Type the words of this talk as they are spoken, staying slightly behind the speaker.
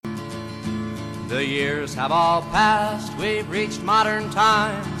The years have all passed, we've reached modern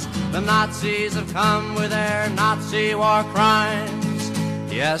times. The Nazis have come with their Nazi war crimes.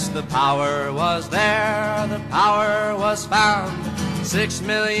 Yes, the power was there, the power was found. 6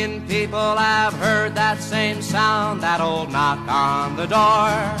 million people have heard that same sound. That old knock on the door,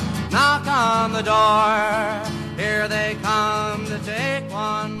 knock on the door. Here they come to take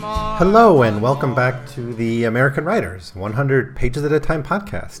one more. Hello and welcome back to the American Writers 100 Pages at a Time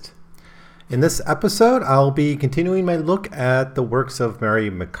podcast. In this episode, I'll be continuing my look at the works of Mary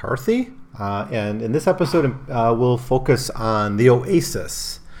McCarthy. And in this episode, we'll focus on The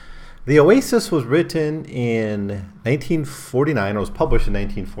Oasis. The Oasis was written in 1949, or was published in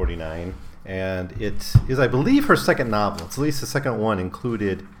 1949, and it is, I believe, her second novel. It's at least the second one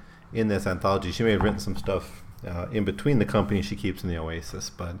included in this anthology. She may have written some stuff in between the company she keeps in The Oasis,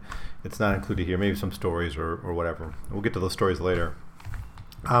 but it's not included here. Maybe some stories or whatever. We'll get to those stories later.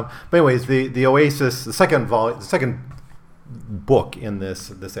 But anyways, the Oasis, the second book in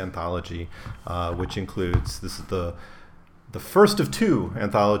this anthology, which includes, this is the first of two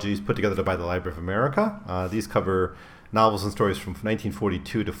anthologies put together by the Library of America. These cover novels and stories from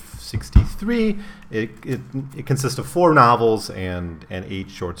 1942 to 63. It consists of 4 novels and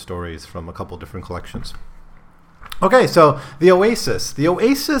 8 short stories from a couple different collections. Okay, so The Oasis. The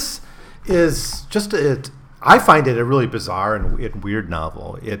Oasis is just I find it a really bizarre and weird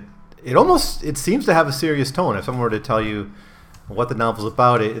novel. It seems to have a serious tone. If someone were to tell you what the novel's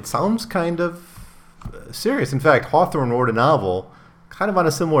about, it sounds kind of serious. In fact, Hawthorne wrote a novel kind of on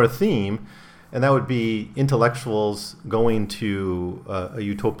a similar theme, and that would be intellectuals going to a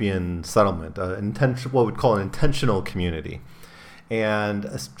utopian settlement, what we'd call an intentional community, and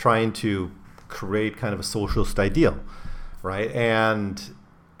trying to create kind of a socialist ideal, right?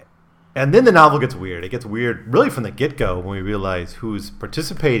 And then the novel gets weird. It gets weird really from the get-go when we realize who's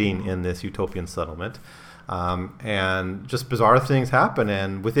participating in this utopian settlement. And just bizarre things happen.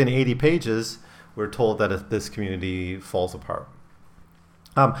 And within 80 pages, we're told that this community falls apart.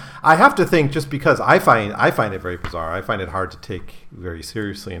 I have to think, just because I find it very bizarre. I find it hard to take very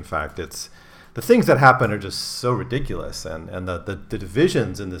seriously. In fact, it's the things that happen are just so ridiculous. And the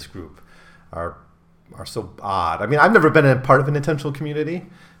divisions in this group are so odd. I mean, I've never been a part of an intentional community.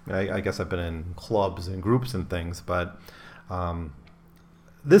 I guess I've been in clubs and groups and things, but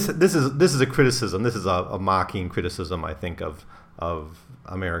this is a criticism. This is a mocking criticism, I think, of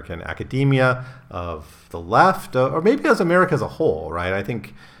American academia, of the left, or maybe as America as a whole, right? I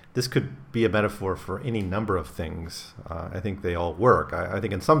think this could be a metaphor for any number of things. I think they all work. I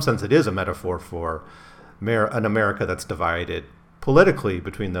think in some sense it is a metaphor for an America that's divided politically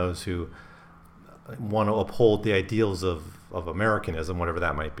between those who want to uphold the ideals of Americanism, whatever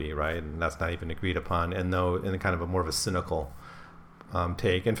that might be, right? And that's not even agreed upon, and though in kind of a more of a cynical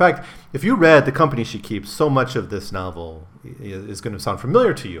take. In fact, if you read The Company She Keeps, so much of this novel is going to sound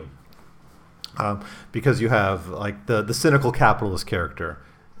familiar to you, because you have like the cynical capitalist character,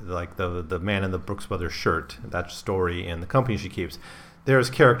 like the man in the Brooks Brothers shirt, that story in The Company She Keeps. There's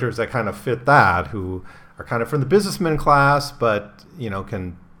characters that kind of fit that, who are kind of from the businessman class, but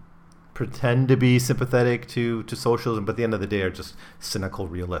can pretend to be sympathetic to socialism, but at the end of the day are just cynical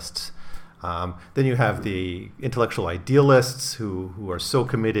realists. Then you have the intellectual idealists who are so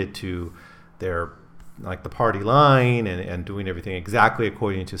committed to their, like, the party line and doing everything exactly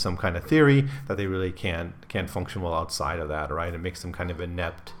according to some kind of theory that they really can't function well outside of that, right? It makes them kind of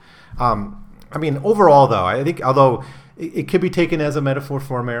inept. I mean, overall, though, I think although it could be taken as a metaphor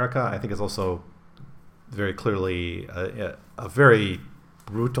for America, I think it's also very clearly a very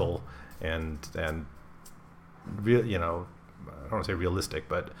brutal and real, I don't want to say realistic,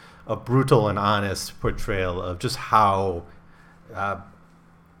 but a brutal and honest portrayal of just how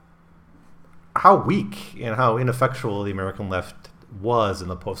weak and how ineffectual the American left was in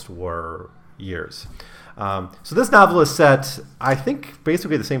the post-war years. So this novel is set, I think,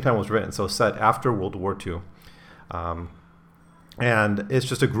 basically the same time it was written, so set after World War II. And it's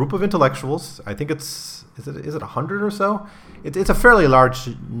just a group of intellectuals. I think is it 100 or so? It's a fairly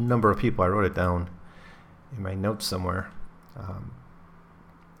large number of people. I wrote it down in my notes somewhere.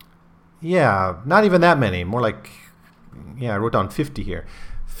 Not even that many. More like, I wrote down 50 here.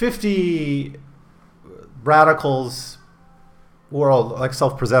 50 radicals, who are all like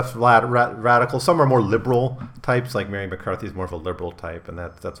self-possessed radicals. Some are more liberal types, like Mary McCarthy is more of a liberal type, and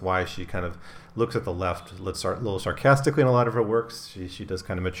that's why she kind of looks at the left a little sarcastically in a lot of her works. She does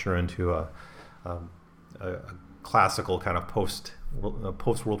kind of mature into a classical kind of post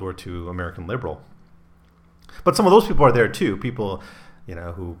World War II American liberal. But some of those people are there too. People,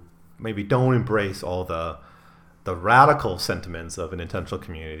 who maybe don't embrace all the the radical sentiments of an intentional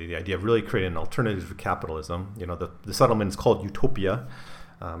community, the idea of really creating an alternative to capitalism. The settlement is called Utopia,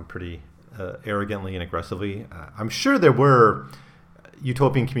 pretty arrogantly and aggressively. I'm sure there were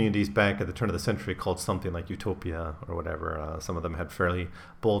utopian communities back at the turn of the century called something like Utopia or whatever. Some of them had fairly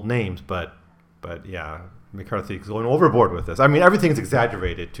bold names, but yeah, McCarthy is going overboard with this. I mean, everything's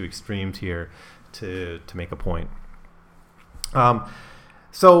exaggerated to extremes here to make a point.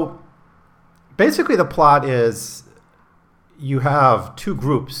 So basically the plot is you have two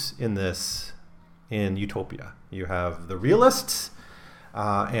groups in Utopia. You have the realists,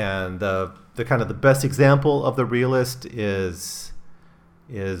 and the kind of the best example of the realist is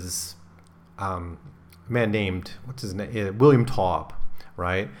a man named, what's his name, William Taub,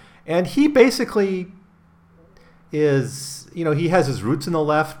 right? And he basically is, he has his roots in the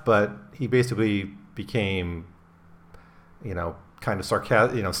left, but he basically became, kind of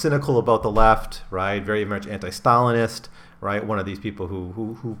sarcastic, cynical about the left, right? Very much anti-Stalinist, right? One of these people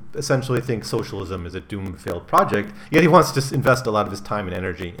who essentially thinks socialism is a doomed, failed project, yet he wants to invest a lot of his time and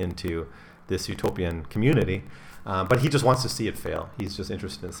energy into this utopian community. But he just wants to see it fail. He's just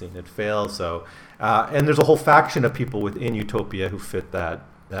interested in seeing it fail. So, and there's a whole faction of people within Utopia who fit that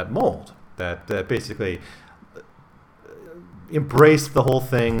mold, that basically embrace the whole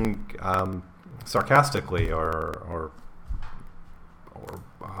thing sarcastically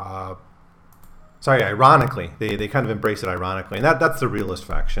ironically. They kind of embrace it ironically, and that's the realist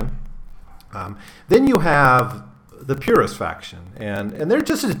faction. Then you have the purist faction, and they're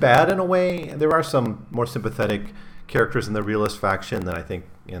just as bad in a way. There are some more sympathetic characters in the realist faction than I think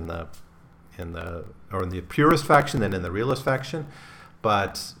in the purist faction than in the realist faction,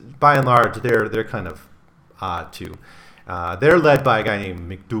 but by and large they're kind of odd too. They're led by a guy named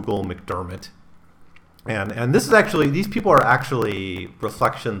McDougall McDermott, and this is actually, these people are actually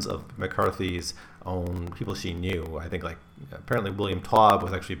reflections of McCarthy's own people she knew. I think, like, apparently William Taub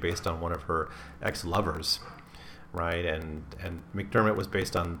was actually based on one of her ex-lovers, right? And McDermott was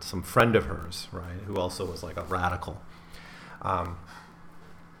based on some friend of hers, right, who also was like a radical. But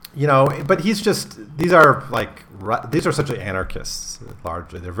he's just, these are essentially anarchists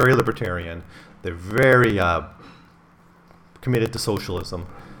largely. They're very libertarian. They're very committed to socialism,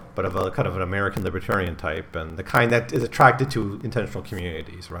 but of a kind of an American libertarian type, and the kind that is attracted to intentional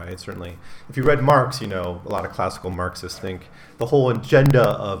communities, right? Certainly, if you read Marx, a lot of classical Marxists think the whole agenda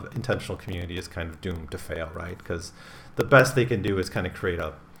of intentional community is kind of doomed to fail, right? Because the best they can do is kind of create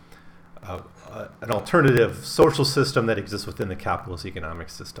an alternative social system that exists within the capitalist economic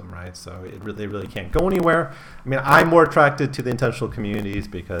system, right? So they really can't go anywhere. I mean, I'm more attracted to the intentional communities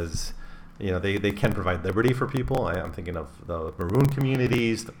because they can provide liberty for people. I'm thinking of the Maroon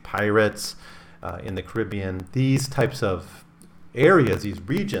communities, the pirates in the Caribbean. These types of areas, these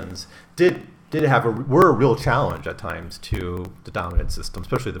regions, were a real challenge at times to the dominant system,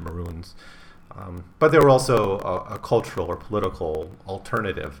 especially the Maroons. But they were also a cultural or political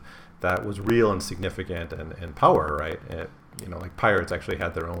alternative that was real and significant and power, right? Like pirates actually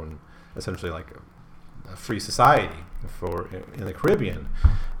had their own, essentially like a free society in the Caribbean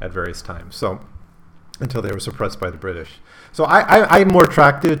at various times. So until they were suppressed by the British. So I'm more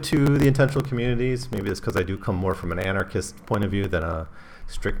attracted to the intentional communities. Maybe it's because I do come more from an anarchist point of view than a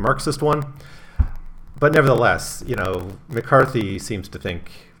strict Marxist one. But nevertheless, McCarthy seems to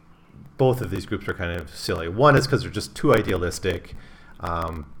think both of these groups are kind of silly. One is because they're just too idealistic,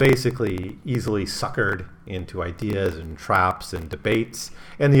 basically easily suckered into ideas and traps and debates,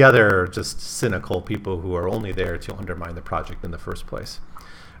 and the other just cynical people who are only there to undermine the project in the first place.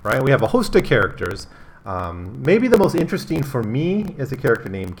 Right? We have a host of characters. Maybe the most interesting for me is a character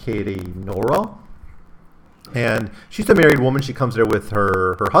named Katie Norrell. And she's a married woman. She comes there with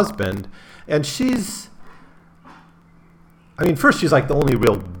her husband. And first she's like the only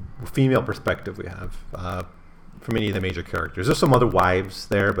real female perspective we have from any of the major characters. There's some other wives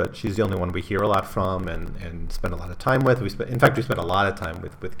there, but she's the only one we hear a lot from and spend a lot of time with. We spent a lot of time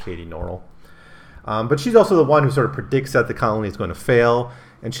with Katie Norrell. But she's also the one who sort of predicts that the colony is going to fail,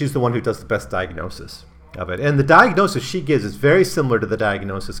 and she's the one who does the best diagnosis of it. And the diagnosis she gives is very similar to the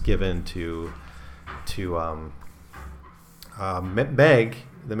diagnosis given to Meg,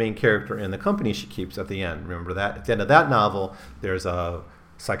 the main character in The Company She Keeps at the end. Remember that? At the end of that novel, there's a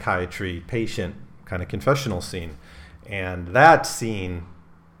psychiatry patient kind of confessional scene. And that scene,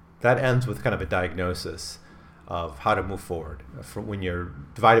 that ends with kind of a diagnosis of how to move forward from when you're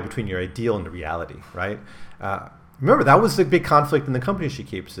divided between your ideal and the reality, right? Remember, that was the big conflict in The Company She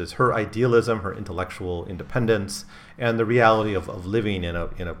Keeps, is her idealism, her intellectual independence, and the reality of living in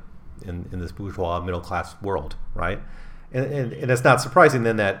this bourgeois middle-class world, right? And it's not surprising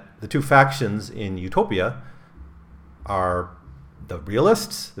then that the two factions in Utopia are the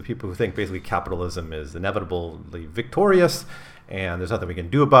realists, the people who think basically capitalism is inevitably victorious and there's nothing we can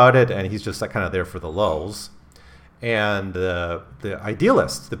do about it, and he's just like kind of there for the lulls. And the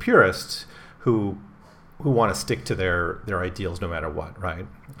idealists, the purists, who want to stick to their ideals no matter what, right?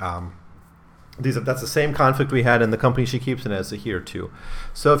 That's the same conflict we had in The Company She Keeps and as here too.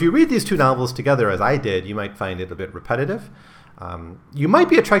 So if you read these two novels together, as I did, you might find it a bit repetitive. You might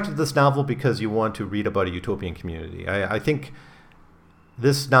be attracted to this novel because you want to read about a utopian community. I think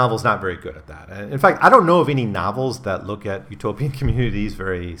this novel's not very good at that. In fact, I don't know of any novels that look at utopian communities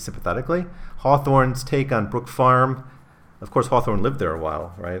very sympathetically. Hawthorne's take on Brook Farm, of course, Hawthorne lived there a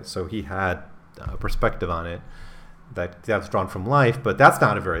while, right? So he had a perspective on it that's drawn from life, but that's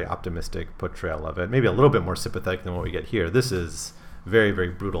not a very optimistic portrayal of it. Maybe a little bit more sympathetic than what we get here. This is very, very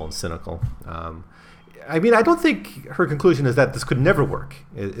brutal and cynical. I don't think her conclusion is that this could never work.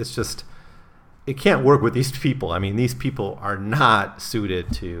 It's just, it can't work with these people. I mean, these people are not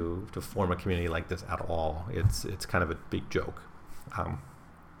suited to form a community like this at all. It's kind of a big joke.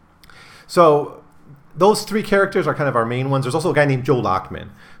 So those three characters are kind of our main ones. There's also a guy named Joe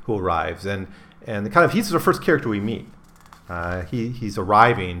Lockman who arrives, and he's the first character we meet. He's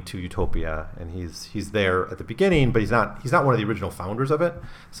arriving to Utopia, and he's there at the beginning, but he's not one of the original founders of it.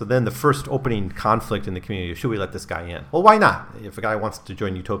 So then the first opening conflict in the community is, should we let this guy in? Well, why not? If a guy wants to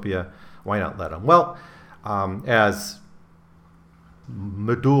join Utopia, why not let him? Well, as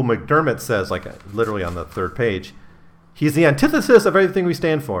Medul McDermott says, like literally on the third page, he's the antithesis of everything we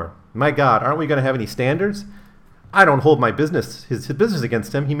stand for. My God, aren't we going to have any standards? I don't hold my business, his business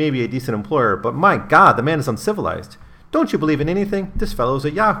against him. He may be a decent employer, but my God, the man is uncivilized. Don't you believe in anything? This fellow's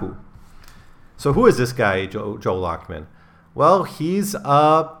a yahoo. So who is this guy, Joe Lockman? Well, he's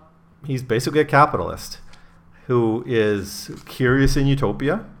basically a capitalist who is curious in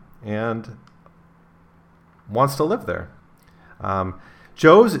Utopia and wants to live there.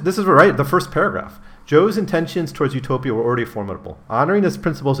 This is right, the first paragraph. Joe's intentions towards Utopia were already formidable. Honoring his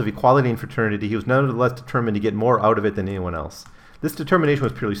principles of equality and fraternity, he was nevertheless determined to get more out of it than anyone else. This determination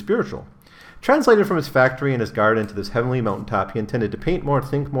was purely spiritual. Translated from his factory and his garden to this heavenly mountaintop, he intended to paint more,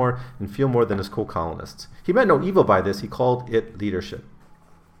 think more, and feel more than his co-colonists. He meant no evil by this. He called it leadership.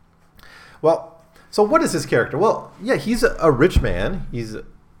 Well, so what is his character? Well, yeah, he's a rich man. He's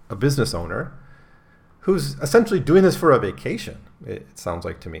a business owner who's essentially doing this for a vacation, it sounds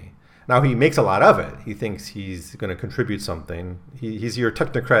like to me. Now, he makes a lot of it. He thinks he's going to contribute something. He's your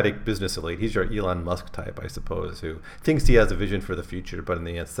technocratic business elite. He's your Elon Musk type, I suppose, who thinks he has a vision for the future, but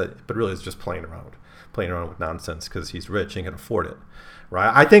really is just playing around with nonsense because he's rich and can afford it.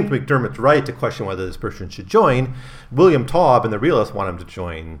 Right? I think McDermott's right to question whether this person should join. William Taub and the realists want him to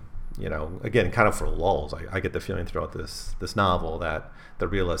join, again, kind of for lulls. I get the feeling throughout this novel that the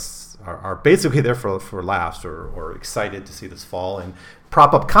realists are basically there for laughs or excited to see this fall and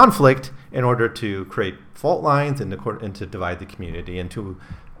prop up conflict in order to create fault lines and to divide the community and to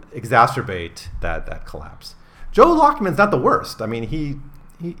exacerbate that collapse. Joe Lockman's not the worst. I mean, he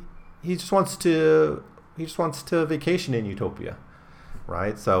just wants to vacation in Utopia,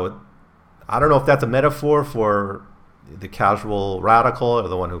 right? So I don't know if that's a metaphor for the casual radical or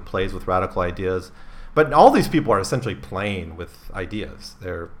the one who plays with radical ideas. But all these people are essentially playing with ideas.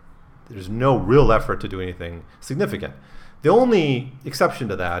 There's no real effort to do anything significant. The only exception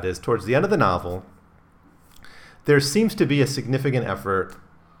to that is towards the end of the novel, there seems to be a significant effort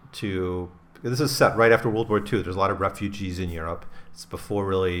this is set right after World War II. There's a lot of refugees in Europe. It's before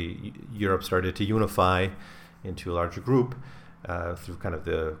really Europe started to unify into a larger group through kind of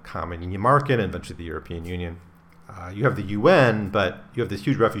the common market and eventually the European Union. You have the UN, but you have this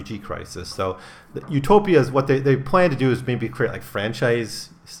huge refugee crisis. So Utopia is what they plan to do is maybe create like franchise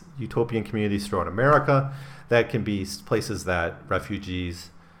utopian communities throughout America that can be places that refugees,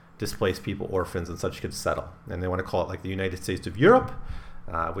 displaced people, orphans, and such could settle. And they want to call it like the United States of Europe,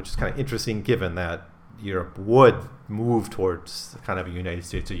 which is kind of interesting given that Europe would move towards kind of a United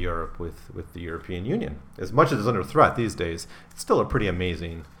States of Europe with the European Union. As much as it's under threat these days, it's still a pretty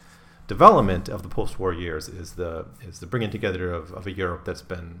amazing development of the post-war years is the bringing together of a Europe that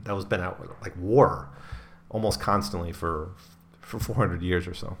was been at like war almost constantly for 400 years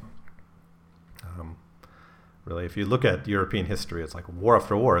or so. Really, if you look at European history, it's like war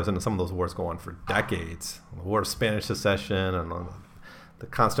after war, isn't it? Some of those wars go on for decades. The War of Spanish Succession and the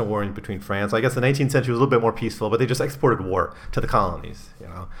constant warring between France. I guess the 19th century was a little bit more peaceful, but they just exported war to the colonies.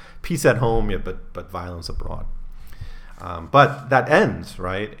 Peace at home, but violence abroad. But that ends,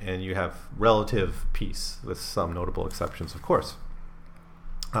 right? And you have relative peace with some notable exceptions, of course.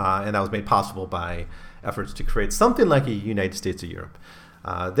 And that was made possible by efforts to create something like a United States of Europe.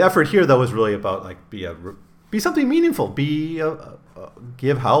 The effort here, though, is really about be a be something meaningful.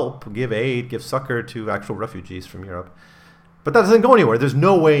 Give help, give aid, give succor to actual refugees from Europe. But that doesn't go anywhere. There's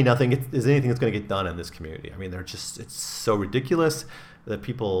no way is anything that's going to get done in this community. I mean, it's so ridiculous that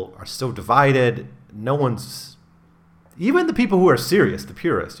people are so divided. No one's, even the people who are serious, the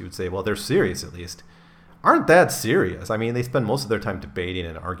purists, you would say, well, they're serious at least, aren't that serious. I mean, they spend most of their time debating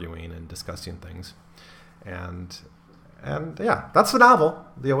and arguing and discussing things. And yeah, that's the novel,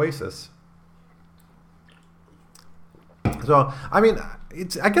 The Oasis. So, I mean,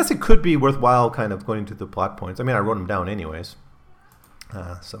 I guess it could be worthwhile kind of going to the plot points. I mean, I wrote them down anyways.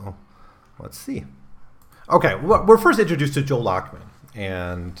 So, let's see. Okay, we're first introduced to Joe Lockman,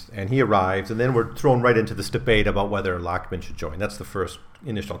 and he arrives, and then we're thrown right into this debate about whether Lockman should join. That's the first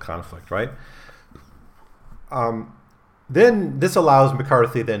initial conflict, right? Then this allows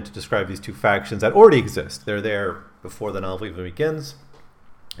McCarthy then to describe these two factions that already exist. They're there before the novel even begins,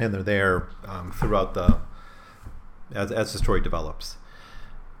 and they're there throughout as the story develops.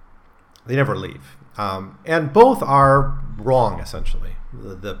 They never leave. And both are wrong, essentially.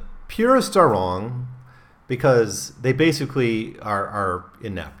 The purists are wrong because they basically are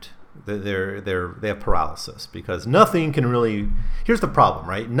inept. They have paralysis because nothing can really. Here's the problem,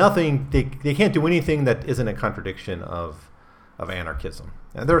 right? Nothing. They can't do anything that isn't a contradiction of anarchism.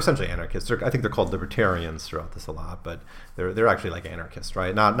 And they're essentially anarchists. I think they're called libertarians throughout this a lot, but they're actually like anarchists,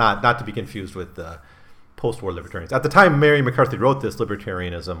 right? Not to be confused with the post-war libertarians. At the time Mary McCarthy wrote this,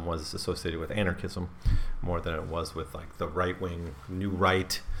 libertarianism was associated with anarchism more than it was with like the right-wing, new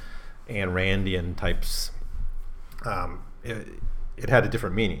right, Ayn Randian types. It had a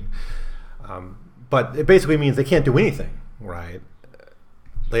different meaning. But it basically means they can't do anything, right?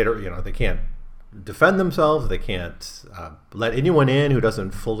 Later, they can't defend themselves. They can't let anyone in who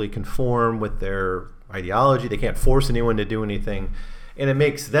doesn't fully conform with their ideology. They can't force anyone to do anything. And it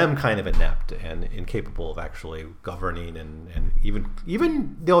makes them kind of inept and incapable of actually governing. And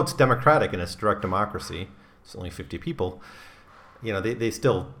even though it's democratic and it's direct democracy, it's only 50 people, they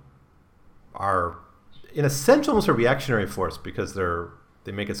still are in a sense almost a reactionary force because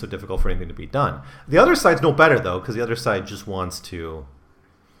they make it so difficult for anything to be done. The other side's no better though, because the other side just wants to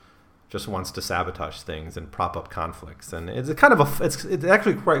sabotage things and prop up conflicts. And it's kind of it's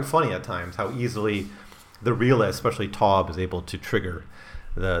actually quite funny at times how easily the realist, especially Taub, is able to trigger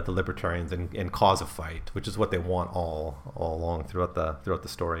the libertarians and cause a fight, which is what they want all along throughout the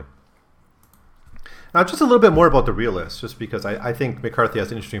story. Now, just a little bit more about the realists, just because I think McCarthy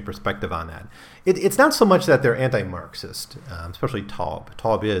has an interesting perspective on that. It's not so much that they're anti-Marxist, especially Taub.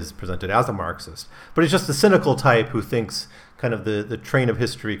 Taub is presented as a Marxist, but he's just the cynical type who thinks kind of the train of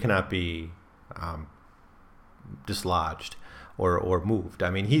history cannot be dislodged or moved. I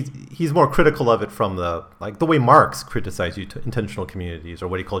mean, he's more critical of it from the way Marx criticized intentional communities, or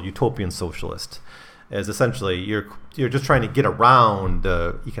what he called utopian socialists, as essentially you're just trying to get around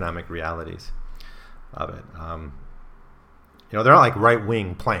the economic realities of it. They're not like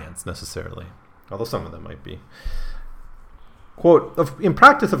right-wing plans necessarily, although some of them might be. Quote, in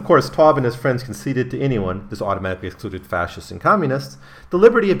practice, of course, Taub and his friends conceded to anyone, this automatically excluded fascists and communists, the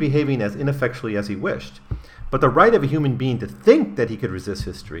liberty of behaving as ineffectually as he wished. But the right of a human being to think that he could resist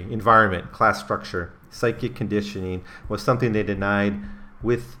history, environment, class structure, psychic conditioning was something they denied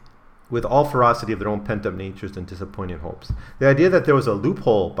with all ferocity of their own pent-up natures and disappointing hopes. The idea that there was a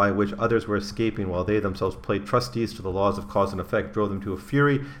loophole by which others were escaping while they themselves played trustees to the laws of cause and effect drove them to a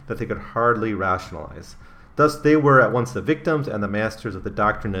fury that they could hardly rationalize. Thus they were at once the victims and the masters of the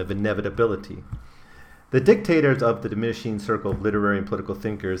doctrine of inevitability. The dictators of the diminishing circle of literary and political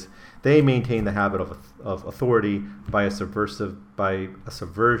thinkers, they maintain the habit of authority by subservience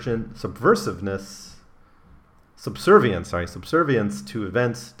to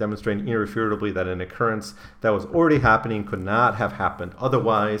events, demonstrating irrefutably that an occurrence that was already happening could not have happened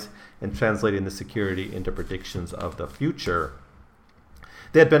otherwise, and translating the security into predictions of the future.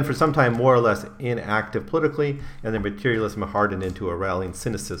 They had been for some time more or less inactive politically, and their materialism hardened into a rallying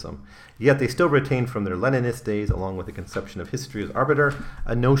cynicism. Yet they still retained from their Leninist days, along with the conception of history as arbiter,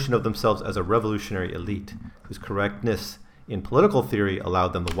 a notion of themselves as a revolutionary elite, whose correctness in political theory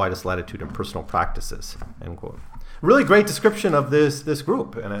allowed them the widest latitude in personal practices. End quote. Really great description of this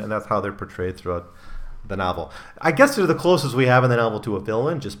group, and that's how they're portrayed throughout the novel. I guess they're the closest we have in the novel to a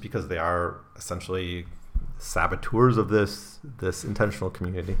villain, just because they are essentially saboteurs of this intentional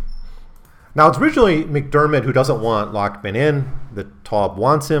community. Now, it's originally McDermott who doesn't want Lockman in. The Taub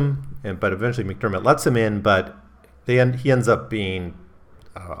wants him, but eventually McDermott lets him in, but he ends up being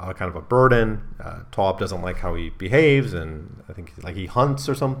kind of a burden. Taub doesn't like how he behaves, and I think he hunts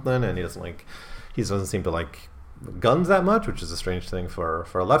or something, and he doesn't seem to like guns that much, which is a strange thing for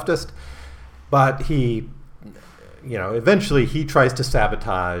a leftist. But he eventually he tries to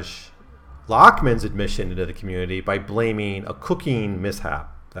sabotage Lockman's admission into the community by blaming a cooking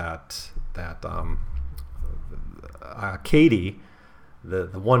mishap that Katie, the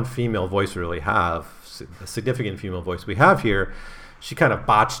one female voice we really have, the significant female voice we have here, she kind of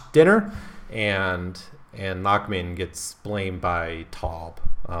botched dinner, and Lockman gets blamed by Taub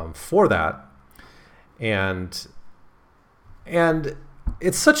for that, and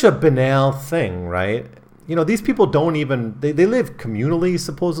it's such a banal thing, right? These people don't even, they live communally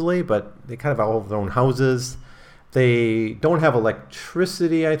supposedly, but they kind of all have their own houses. They don't have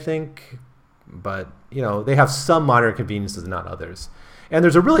electricity, I think, but they have some modern conveniences, not others. And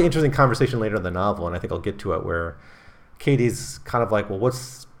there's a really interesting conversation later in the novel, and I think I'll get to it, where Katie's kind of like, well,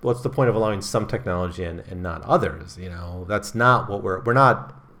 what's the point of allowing some technology and not others? That's not what we're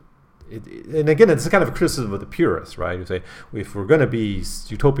not. And again, it's kind of a criticism of the purists, right? Who say, if we're going to be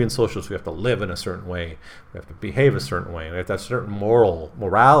utopian socialists, we have to live in a certain way, we have to behave a certain way, we have to have a certain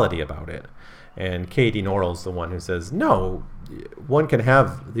morality about it. And Katie Norrell's the one who says, no, one can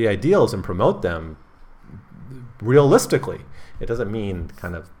have the ideals and promote them realistically. It doesn't mean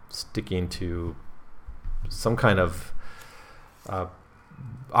kind of sticking to some kind of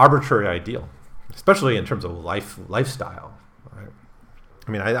arbitrary ideal, especially in terms of lifestyle. Right?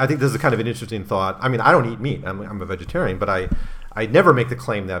 I mean, I think this is kind of an interesting thought. I mean, I don't eat meat. I'm a vegetarian, but I never make the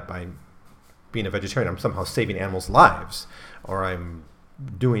claim that by being a vegetarian, I'm somehow saving animals' lives, or I'm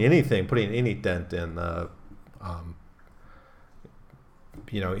doing anything, putting any dent in the,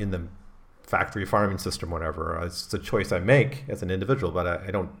 in the factory farming system, whatever. It's a choice I make as an individual, but I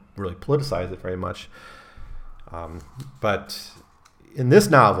don't really politicize it very much. But in this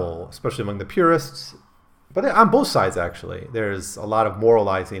novel, especially among the purists, but on both sides actually, there's a lot of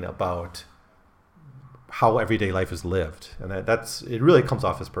moralizing about how everyday life is lived, and it really comes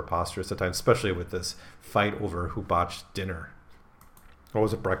off as preposterous at times, especially with this fight over who botched dinner, or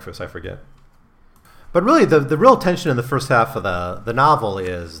was it breakfast? I forget. But really, the real tension in the first half of the novel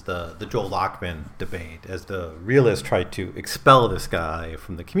is the Joel Lockman debate, as the realists try to expel this guy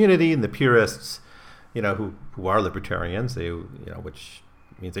from the community, and the purists, who are libertarians, which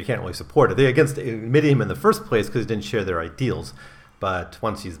means they can't really support it. They're against admitting him in the first place because he didn't share their ideals. But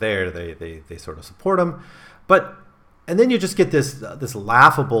once he's there, they sort of support him. And then you just get this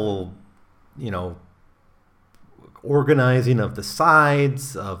laughable, organizing of the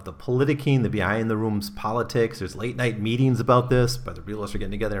sides, of the politicking, the behind the rooms politics. There's late night meetings about this, but the realists are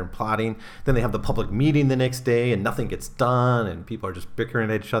getting together and plotting. Then they have the public meeting the next day, and nothing gets done, and people are just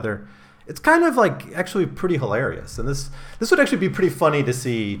bickering at each other. It's kind of actually pretty hilarious, and this would actually be pretty funny to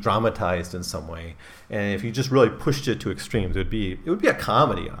see dramatized in some way. And if you just really pushed it to extremes, it would be a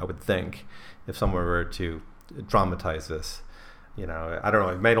comedy, I would think, if someone were to dramatize this. I don't know.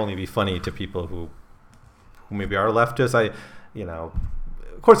 It might only be funny to people who maybe are leftists.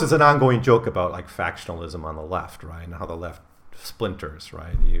 Of course, it's an ongoing joke about factionalism on the left, right, and how the left splinters,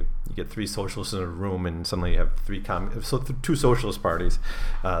 right? You get three socialists in a room, and suddenly you have two socialist parties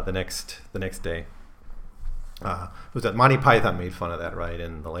the next day. Who's that? Monty Python made fun of that, right,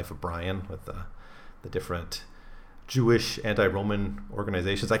 in The Life of Brian, with the different Jewish anti-Roman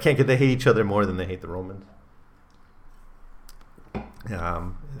organizations. I can't get they hate each other more than they hate the Romans.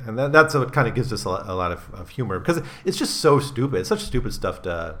 And that's what kind of gives us a lot of humor, because it's just so stupid. It's such stupid stuff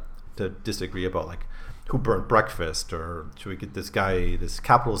to disagree about, who burnt breakfast, or should we get this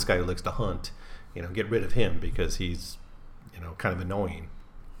capitalist guy who likes to hunt, get rid of him because he's, kind of annoying.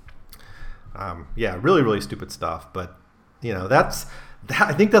 Really, really stupid stuff. But,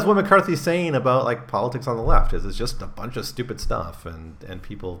 I think that's what McCarthy's saying about politics on the left, is it's just a bunch of stupid stuff and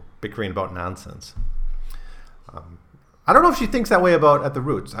people bickering about nonsense. I don't know if she thinks that way at the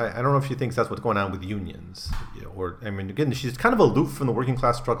roots. I don't know if she thinks that's what's going on with unions, again, she's kind of aloof from the working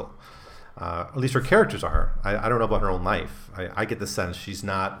class struggle. At least her characters are. I don't know about her own life. I get the sense she's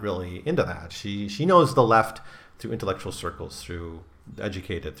not really into that. She knows the left through intellectual circles, through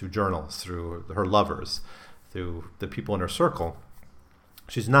educated, through journals, through her lovers, through the people in her circle.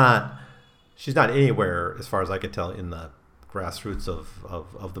 She's not anywhere, as far as I could tell, in the grassroots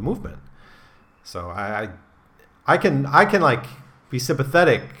of the movement. So I can be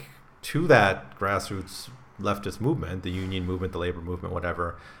sympathetic to that grassroots leftist movement, the union movement, the labor movement,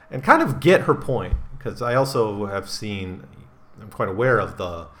 whatever, and kind of get her point, because I also I'm quite aware of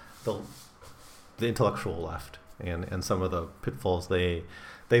the intellectual left and some of the pitfalls they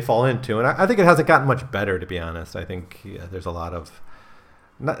fall into, and I think it hasn't gotten much better, to be honest. I think there's a lot of,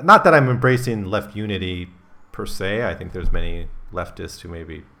 not that I'm embracing left unity per se. I think there's many leftists who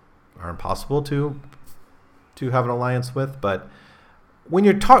maybe are impossible to have an alliance with, but when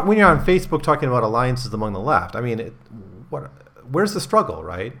you're on Facebook talking about alliances among the left, I mean, where's the struggle,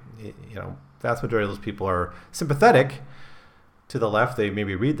 right? Vast majority of those people are sympathetic to the left. They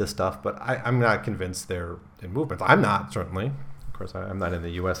maybe read this stuff, but I'm not convinced they're in movements. I'm not, certainly. Of course, I'm not in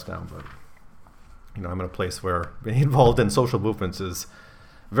the U.S. now, but I'm in a place where being involved in social movements is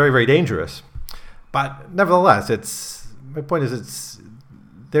very, very dangerous. But nevertheless, my point is,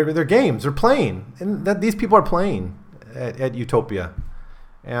 they're games. They're playing, and that these people are playing at Utopia,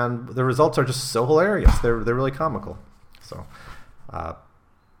 and the results are just so hilarious. They're really comical. So,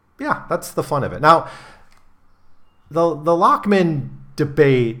 that's the fun of it. Now, the Lockman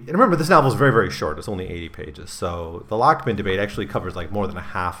debate, and remember, this novel is very, very short. It's only 80 pages. So the Lockman debate actually covers like more than a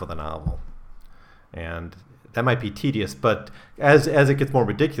half of the novel, and that might be tedious, but as it gets more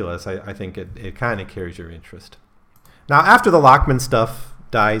ridiculous, I think it kind of carries your interest. Now, after the Lockman stuff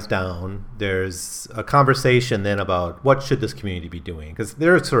dies down, there's a conversation then about what should this community be doing, because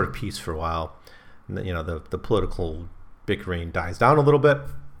there's sort of peace for a while. And, the political bickering dies down a little bit,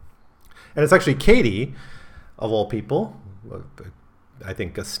 and it's actually Katie, of all people, I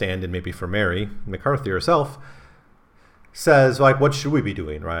think a stand-in maybe for Mary McCarthy herself, says, like, what should we be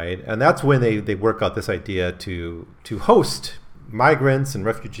doing, right? And that's when they work out this idea to host migrants and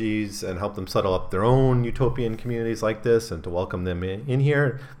refugees and help them settle up their own utopian communities like this, and to welcome them in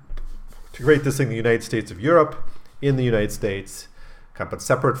here, to create this thing, the United States of Europe, in the United States, kind of but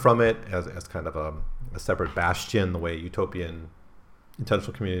separate from it, as kind of a separate bastion, the way utopian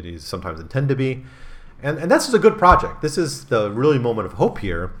intentional communities sometimes intend to be. And this is a good project. This is the really moment of hope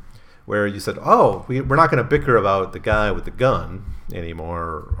here, where you said, we're not going to bicker about the guy with the gun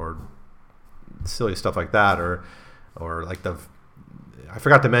anymore, or silly stuff like that, or like I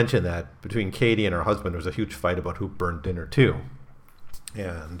forgot to mention that between Katie and her husband, there was a huge fight about who burned dinner too,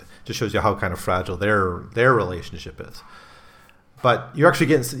 and just shows you how kind of fragile their relationship is. But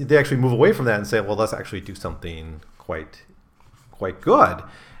they actually move away from that and say, well, let's actually do something quite good.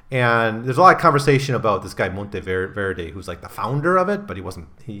 And there's a lot of conversation about this guy Monteverde, who's like the founder of it, but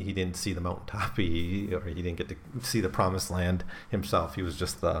he didn't see the mountaintop, he didn't get to see the promised land himself. He was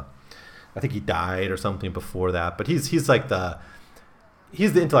just I think he died or something before that. But he's the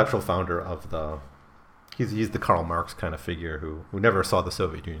intellectual founder of he's the Karl Marx kind of figure who never saw the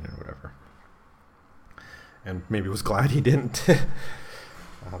Soviet Union or whatever, and maybe was glad he didn't.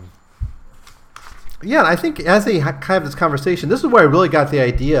 Yeah, I think as they have this conversation, this is where I really got the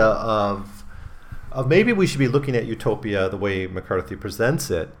idea of maybe we should be looking at utopia the way McCarthy presents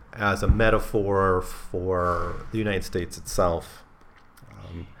it, as a metaphor for the United States itself.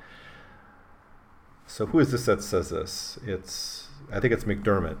 So who is this that says this? I think it's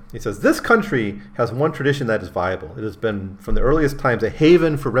McDermott. He says, this country has one tradition that is viable. It has been from the earliest times a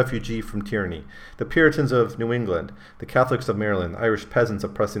haven for refugee from tyranny. The Puritans of New England, the Catholics of Maryland, Irish peasants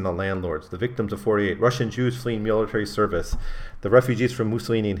oppressing the landlords, the victims of 48, Russian Jews fleeing military service, the refugees from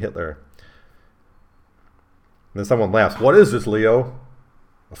Mussolini and Hitler. And then someone laughs. What is this, Leo?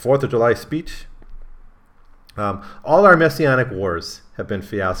 A 4th of July speech? All our messianic wars have been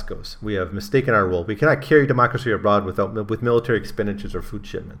fiascos. We have mistaken our role. We cannot carry democracy abroad with military expenditures or food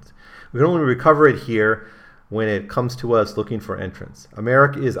shipments. We can only recover it here when it comes to us looking for entrance.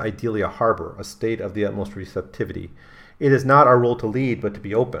 America is ideally a harbor, a state of the utmost receptivity. It is not our role to lead, but to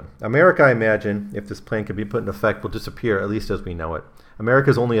be open. America, I imagine, if this plan can be put in effect, will disappear, at least as we know it. America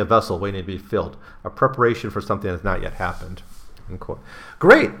is only a vessel waiting to be filled, a preparation for something that has not yet happened. Unquote.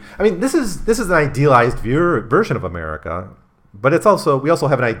 Great. I mean, this is an idealized version of America, but we also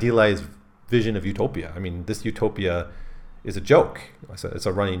have an idealized vision of utopia. I mean, this utopia is a joke. It's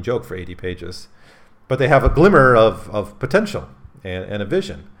a running joke for 80 pages, but they have a glimmer of potential and a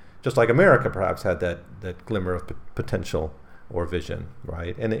vision, just like America perhaps had that glimmer of potential or vision,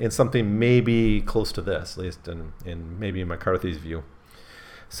 right? And it's something maybe close to this, at least in maybe McCarthy's view.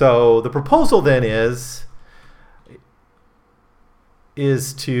 So the proposal then is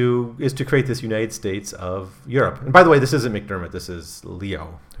to create this United States of Europe. And by the way, this isn't McDermott. This is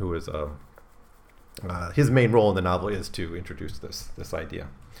Leo, who is his main role in the novel is to introduce this idea.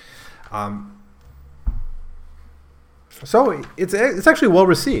 So it's actually well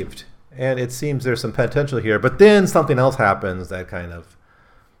received, and it seems there's some potential here. But then something else happens that kind of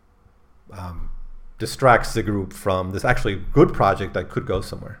distracts the group from this actually good project that could go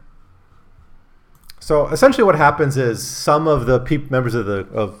somewhere. So essentially, what happens is some of the members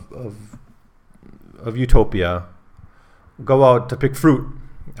of Utopia go out to pick fruit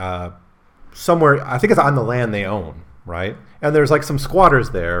somewhere. I think it's on the land they own, right? And there's like some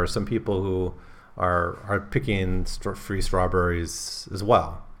squatters there, some people who are picking free strawberries as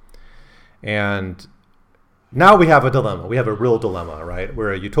well. And now we have a dilemma. We have a real dilemma, right?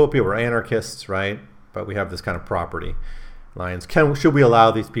 We're a utopia. We're anarchists, right? But we have this kind of property lines. Should we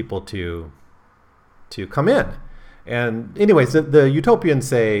allow these people to come in? And anyways, the utopians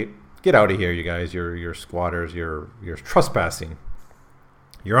say, get out of here, you guys. You're squatters. You're trespassing.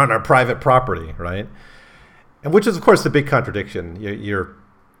 You're on our private property, right? And which is, of course, the big contradiction. You're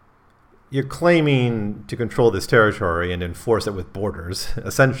claiming to control this territory and enforce it with borders,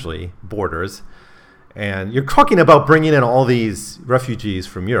 essentially borders. And you're talking about bringing in all these refugees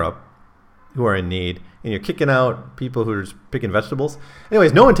from Europe who are in need, and you're kicking out people who are just picking vegetables.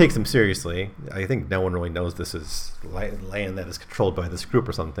 Anyways, no one takes them seriously. I think no one really knows this is land that is controlled by this group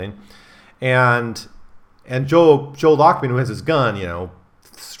or something. And Joe Lockman, who has his gun,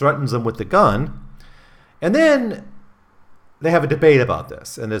 threatens them with the gun. And then they have a debate about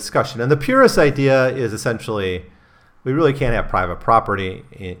this and a discussion. And the purist idea is essentially, we really can't have private property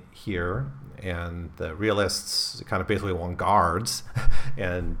here. And the realists kind of basically want guards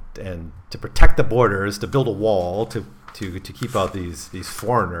and to protect the borders, to build a wall to keep out these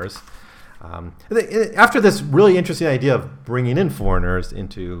foreigners. After this really interesting idea of bringing in foreigners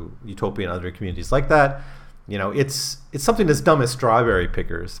into utopia and other communities like that, it's something as dumb as strawberry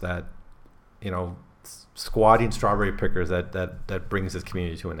pickers that, squatting strawberry pickers that brings this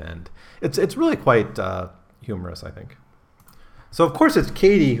community to an end. It's really quite humorous, I think. So, of course, it's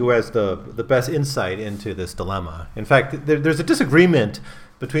Katie who has the best insight into this dilemma. In fact, there's a disagreement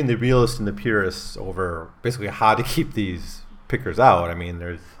between the realists and the purists over basically how to keep these pickers out. I mean,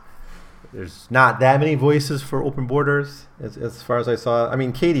 there's not that many voices for open borders as far as I saw. I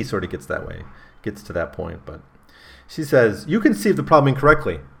mean, Katie sort of gets to that point. But she says, you conceive the problem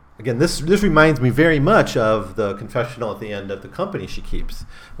incorrectly. Again, this reminds me very much of the confessional at the end of The Company She Keeps,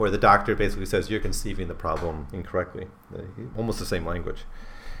 where the doctor basically says, you're conceiving the problem incorrectly. Almost the same language.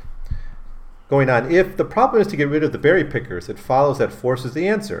 Going on, if the problem is to get rid of the berry pickers, it follows that force is the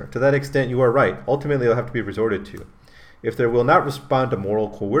answer. To that extent, you are right. Ultimately, they'll have to be resorted to. If they will not respond to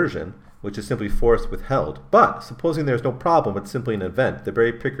moral coercion, which is simply force withheld. But, supposing there's no problem, it's simply an event. The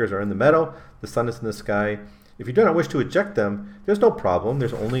berry pickers are in the meadow, the sun is in the sky. If you do not wish to eject them, there's no problem.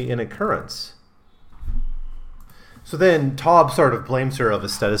 There's only an occurrence. So then Taub sort of blames her of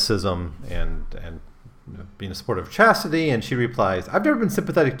aestheticism and being a supporter of chastity, and she replies, I've never been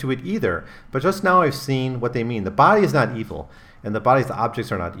sympathetic to it either, but just now I've seen what they mean. The body is not evil, and the body's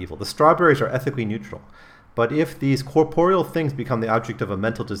objects are not evil. The strawberries are ethically neutral. But if these corporeal things become the object of a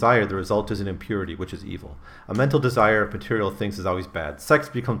mental desire, the result is an impurity, which is evil. A mental desire of material things is always bad. Sex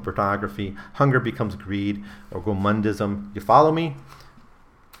becomes pornography, hunger becomes greed, or gourmandism. You follow me?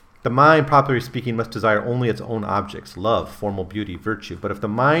 The mind, properly speaking, must desire only its own objects, love, formal beauty, virtue. But if the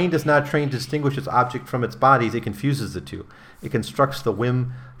mind is not trained to distinguish its object from its bodies, it confuses the two. It constructs the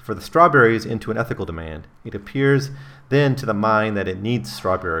whim for the strawberries into an ethical demand. It appears then to the mind that it needs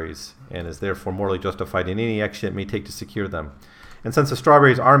strawberries and is therefore morally justified in any action it may take to secure them. And since the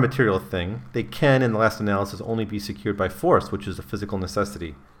strawberries are a material thing, they can, in the last analysis, only be secured by force, which is a physical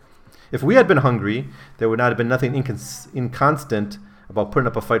necessity. If we had been hungry, there would not have been nothing inconstant about putting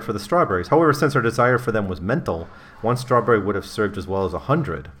up a fight for the strawberries. However, since our desire for them was mental, one strawberry would have served as well as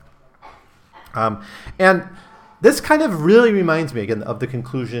 100. And this kind of really reminds me, again, of the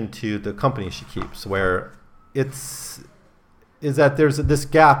conclusion to The Company She Keeps, where is that there's this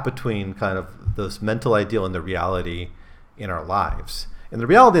gap between kind of this mental ideal and the reality in our lives. And the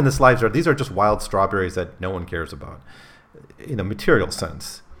reality in this lives these are just wild strawberries that no one cares about in a material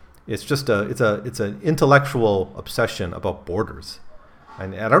sense. It's just it's an intellectual obsession about borders.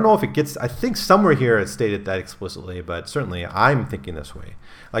 And I don't know if it gets, I think somewhere here it's stated that explicitly, but certainly I'm thinking this way.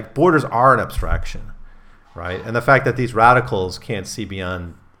 Like, borders are an abstraction, right? And the fact that these radicals can't see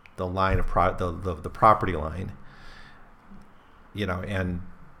beyond the line of the property line, and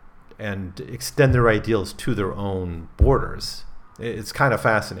extend their ideals to their own borders. It's kind of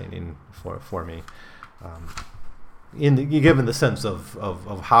fascinating for me, given the sense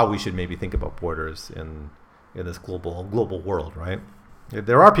of how we should maybe think about borders in this global world, right?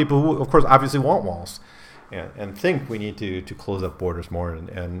 There are people who, of course, obviously want walls and think we need to close up borders more,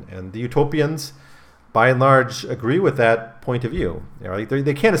 and the utopians, by and large, agree with that point of view.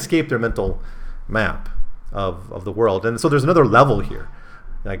 They can't escape their mental map of the world. And so there's another level here.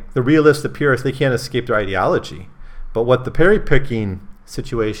 Like, the realists, the purists, they can't escape their ideology. But what the berry-picking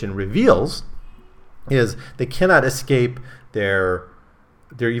situation reveals is they cannot escape their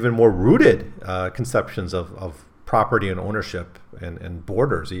even more rooted conceptions of property and ownership and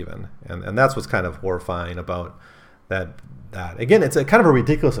borders even. And that's what's kind of horrifying about that. Again, it's a kind of a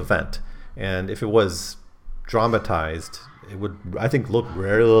ridiculous event. And if it was dramatized, it would, I think, look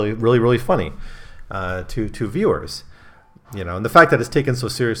really, really, really funny. to viewers. And the fact that it's taken so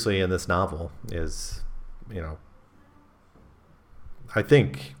seriously in this novel is, I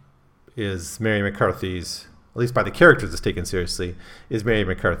think, is Mary McCarthy's, at least by the characters it's taken seriously, is Mary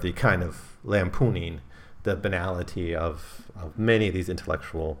McCarthy kind of lampooning the banality of many of these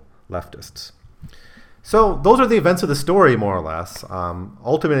intellectual leftists. So those are the events of the story, more or less.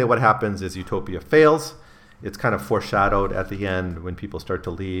 Ultimately, what happens is Utopia fails. It's kind of foreshadowed at the end when people start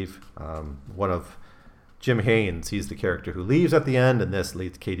to leave. One of Jim Haynes, he's the character who leaves at the end, and this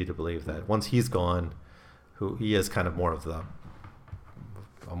leads Katie to believe that once he's gone, who he is kind of more of a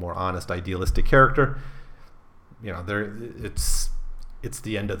more honest, idealistic character. It's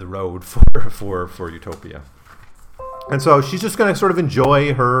the end of the road for Utopia, and so she's just going to sort of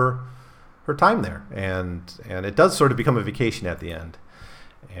enjoy her time there, and it does sort of become a vacation at the end,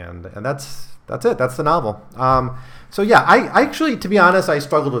 and that's it. That's the novel. So yeah, I actually, to be honest, I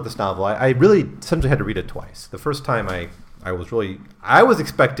struggled with this novel. I really essentially had to read it twice. The first time I was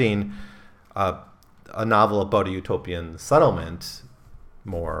expecting a novel about a utopian settlement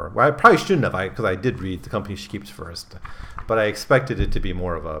more. Well, I probably shouldn't have, because I did read The Company She Keeps first, but I expected it to be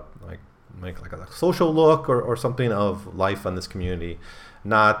more of a like a social look or something of life on this community,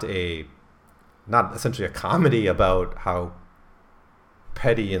 not essentially a comedy about how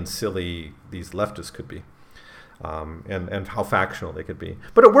petty and silly these leftists could be, and how factional they could be.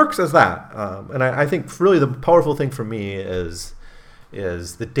 But it works as that, and I think really the powerful thing for me is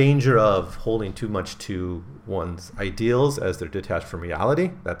the danger of holding too much to one's ideals as they're detached from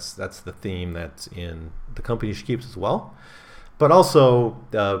reality. That's the theme that's in The Company She Keeps as well. But also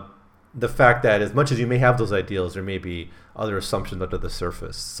the fact that as much as you may have those ideals, there may be other assumptions under the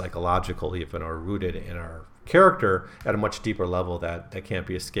surface, psychological even, or rooted in our character at a much deeper level that can't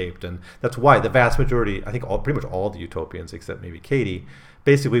be escaped. And that's why the vast majority, I think pretty much all the utopians, except maybe Katie,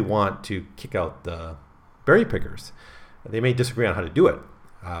 basically want to kick out the berry pickers. They may disagree on how to do it,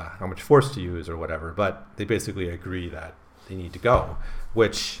 how much force to use or whatever, but they basically agree that they need to go,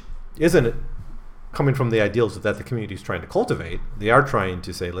 which isn't coming from the ideals that the community is trying to cultivate. They are trying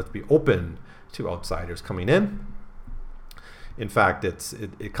to say, let's be open to outsiders coming in. In fact,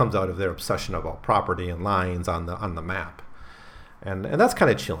 it comes out of their obsession about property and lines on the map, and that's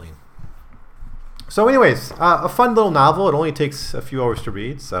kind of chilling. So, anyways, a fun little novel. It only takes a few hours to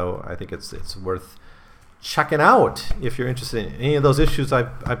read, so I think it's worth checking out if you're interested in any of those issues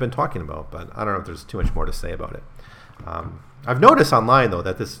I've been talking about. But I don't know if there's too much more to say about it. I've noticed online though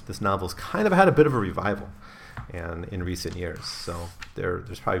that this novel's kind of had a bit of a revival, and in recent years. So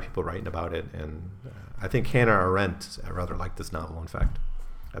there's probably people writing about it, and I think Hannah Arendt rather liked this novel, in fact,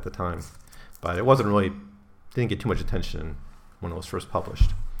 at the time. But it didn't get too much attention when it was first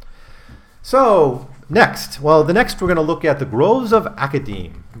published. So next we're going to look at The Groves of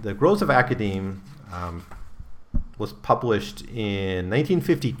Academe. The Groves of Academe was published in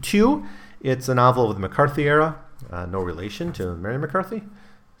 1952. It's a novel of the McCarthy era, no relation to Mary McCarthy,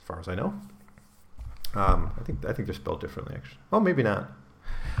 as far as I know. I think they're spelled differently, actually. Oh, maybe not.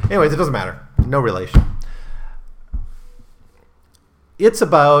 Anyways, it doesn't matter. No relation. It's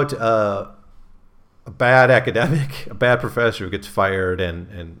about a bad academic, a bad professor who gets fired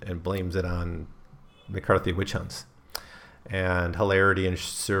and blames it on McCarthy witch hunts. And hilarity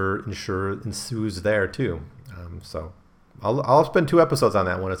ensues there too. So I'll spend 2 episodes on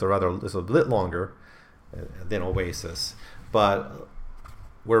that one. It's a bit longer than Oasis, but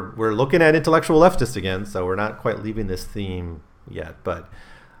we're looking at intellectual leftists again, so we're not quite leaving this theme yet. But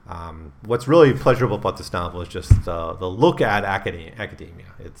what's really pleasurable about this novel is just the look at academia.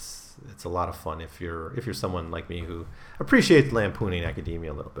 It's a lot of fun if you're someone like me who appreciates lampooning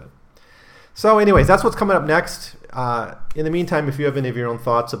academia a little bit. So anyways, that's what's coming up next. In the meantime, if you have any of your own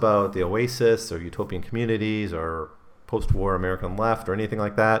thoughts about the Oasis or utopian communities or post-war American left or anything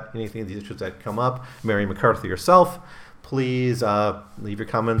like that, anything of these issues that come up, Mary McCarthy herself, please leave your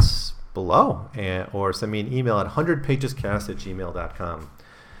comments below or send me an email at 100pagescast@gmail.com.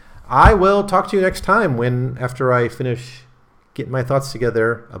 I will talk to you next time after I finish getting my thoughts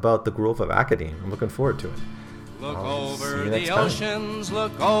together about The Grove of Academe. I'm looking forward to it. Look over the oceans,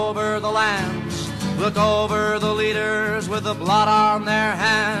 look over the lands, look over the leaders with the blood on their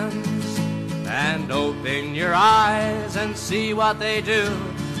hands, and open your eyes and see what they do.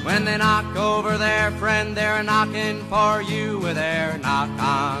 When they knock over their friend, they're knocking for you with their knock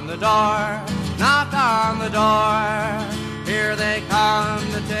on the door, knock on the door. Here they come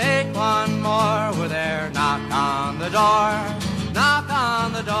to take one more with their knock on the door, knock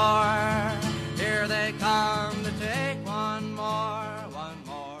on the door.